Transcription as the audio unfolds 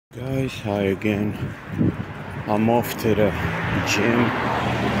Guys, hi again. I'm off to the gym,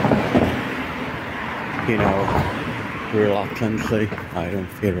 reluctantly. I don't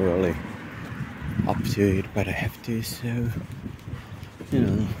feel really up to it, but I have to, so,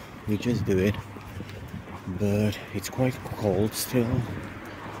 we just do it. But it's quite cold still.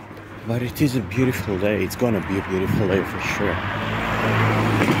 But it is a beautiful day. It's gonna be a beautiful day for sure.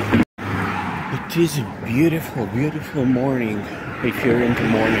 It is a beautiful, beautiful morning if you're into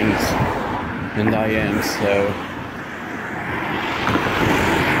mornings, and I am, so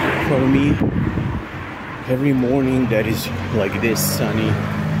for me, every morning that is like this sunny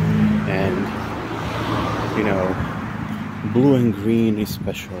and blue and green is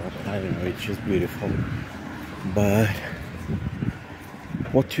special. I don't know, it's just beautiful. But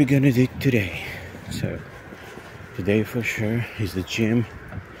what we're gonna do today? So today for sure is the gym,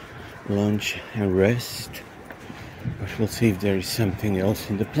 lunch and rest, but we'll see if there is something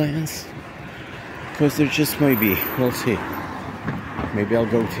else in the plans, because there just might be. We'll see. Maybe I'll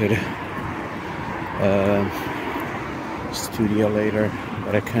go to the studio later,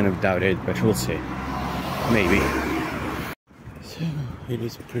 but I kind of doubt it, but we'll see. Maybe. So it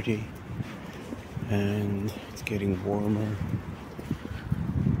is pretty and it's getting warmer,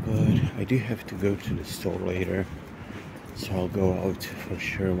 but I do have to go to the store later, so I'll go out for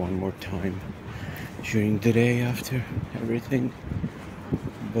sure one more time during the day after everything.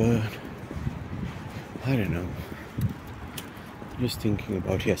 But I don't know, just thinking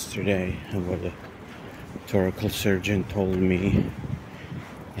about yesterday and what the thoracic surgeon told me,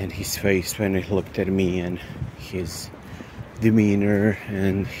 and his face when he looked at me, and his demeanor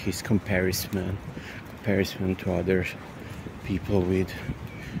and his comparison to other people with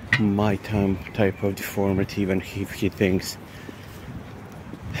my type of deformity, even if he thinks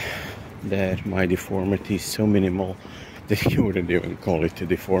that my deformity is so minimal that he wouldn't even call it a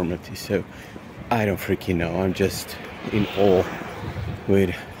deformity. So I don't freaking know. I'm just in awe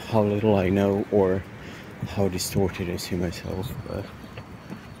with how little I know or how distorted I see myself. But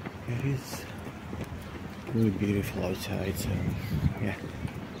it is really beautiful outside, so yeah,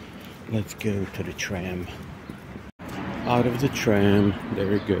 let's go to the tram. Out of the tram,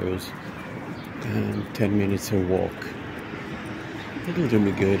 there it goes, and 10 minutes of walk. It'll do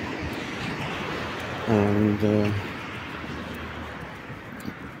me good. And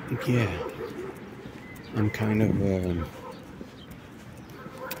yeah, I'm kind of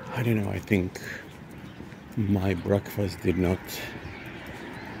I don't know, I think my breakfast did not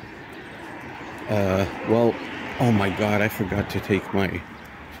well, oh my god, I forgot to take my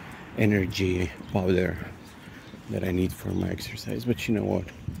energy powder that I need for my exercise, but you know what,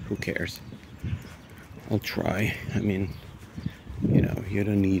 who cares? I'll try. I mean, you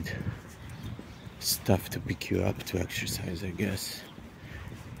don't need stuff to pick you up to exercise, I guess.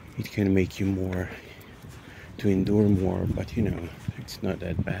 It can make you more, to endure more, but it's not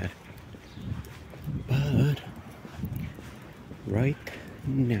that bad. But right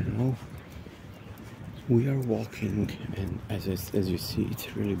now we are walking, and as you see,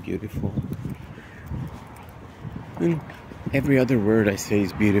 it's really beautiful. And every other word I say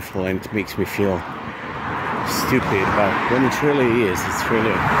is beautiful, and it makes me feel stupid, but when it really is,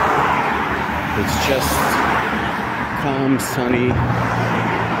 it's just calm, sunny,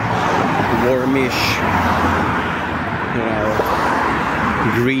 warmish,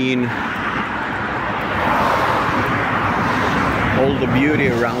 green, all the beauty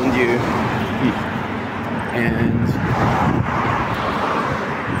around you. And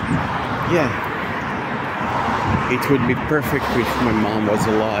yeah, it would be perfect if my mom was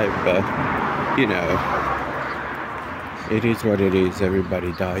alive, but it is what it is.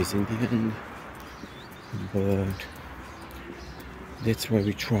 Everybody dies in the end. But that's why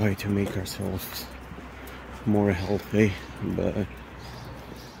we try to make ourselves more healthy. But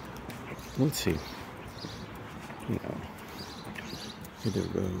let's see. The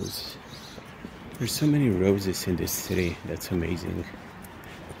rose. There's so many roses in this city. That's amazing.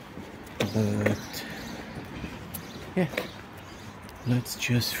 But yeah, let's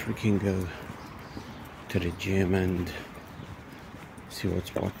just freaking go to the gym and see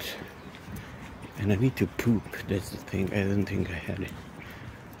what's what. And I need to poop, that's the thing. I don't think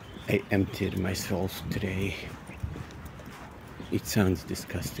I emptied myself today. It sounds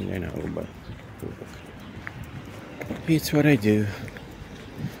disgusting, I know, but it's what I do.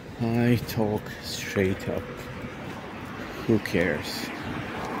 I talk straight up. Who cares?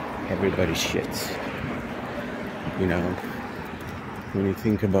 Everybody shits. When you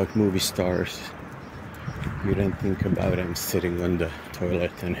think about movie stars, you don't think about them sitting on the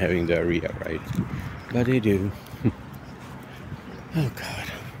toilet and having diarrhea, right? But they do. Oh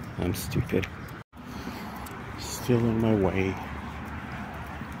god. I'm stupid. Still on my way.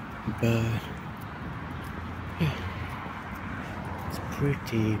 But yeah, it's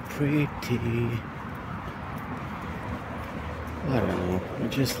pretty. I don't know. I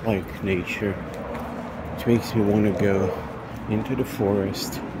just like nature. It makes me want to go into the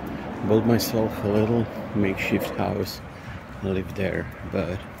forest, build myself a little makeshift house, and live there.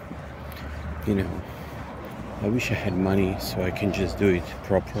 But you know, I wish I had money so I can just do it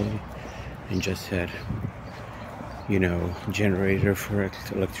properly and just had, you know, generator for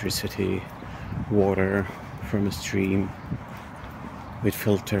electricity, water from a stream with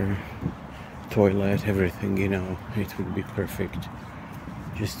filter, toilet, everything, you know. It would be perfect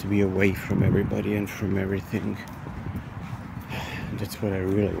just to be away from everybody and from everything. That's what I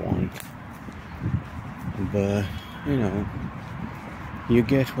really want. But you know, you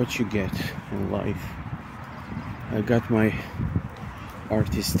get what you get in life. I got my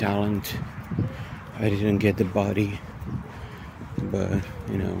artist talent. I didn't get the body, but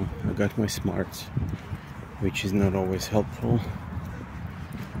you know, I got my smarts, which is not always helpful,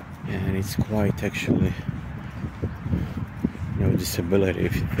 and it's quite actually, you know, disability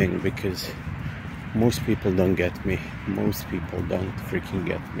if you think, because most people don't get me. Most people don't freaking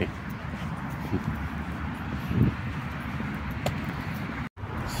get me.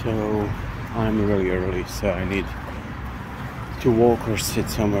 So I'm really early, so I need to walk or sit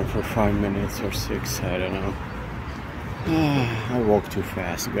somewhere for 5 minutes or 6, I don't know. I walk too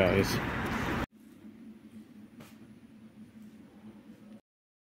fast, guys.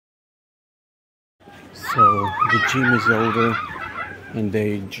 So the gym is over and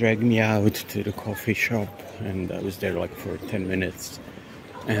they dragged me out to the coffee shop, and I was there like for 10 minutes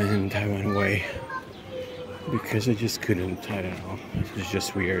and I went away because I just couldn't, I don't know, it was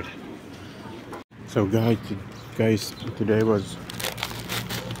just weird. So guys, today was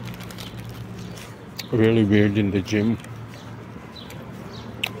really weird in the gym.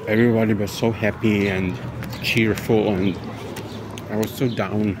 Everybody was so happy and cheerful, and I was so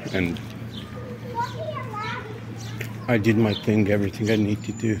down, and I did my thing, everything I need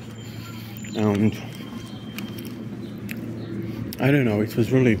to do, and I don't know, it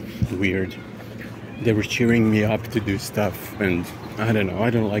was really weird. They were cheering me up to do stuff, and I don't know, I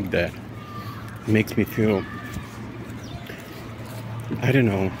don't like that. It makes me feel, I don't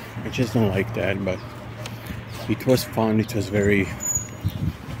know, I just don't like that. But it was fun, it was very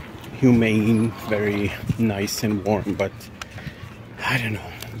humane, very nice and warm, but I don't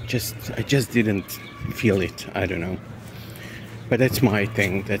know, I just didn't feel it, I don't know. But that's my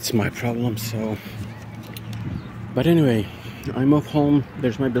thing, that's my problem. So, but anyway, I'm off home,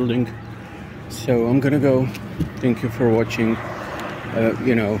 there's my building, so I'm gonna go. Thank you for watching.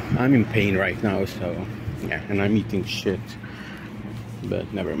 You know, I'm in pain right now, so yeah, and I'm eating shit,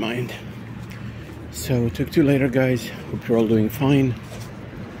 but never mind. So talk to you later, guys. Hope you're all doing fine,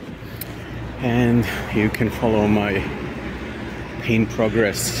 and you can follow my pain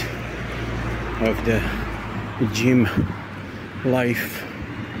progress of the gym life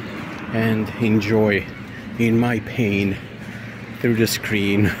and enjoy in my pain through the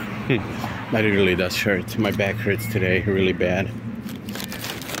screen. But it really does hurt. My back hurts today really bad.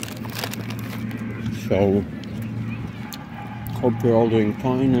 So hope you're all doing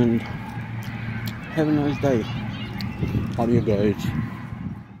fine and have a nice day. Love you guys.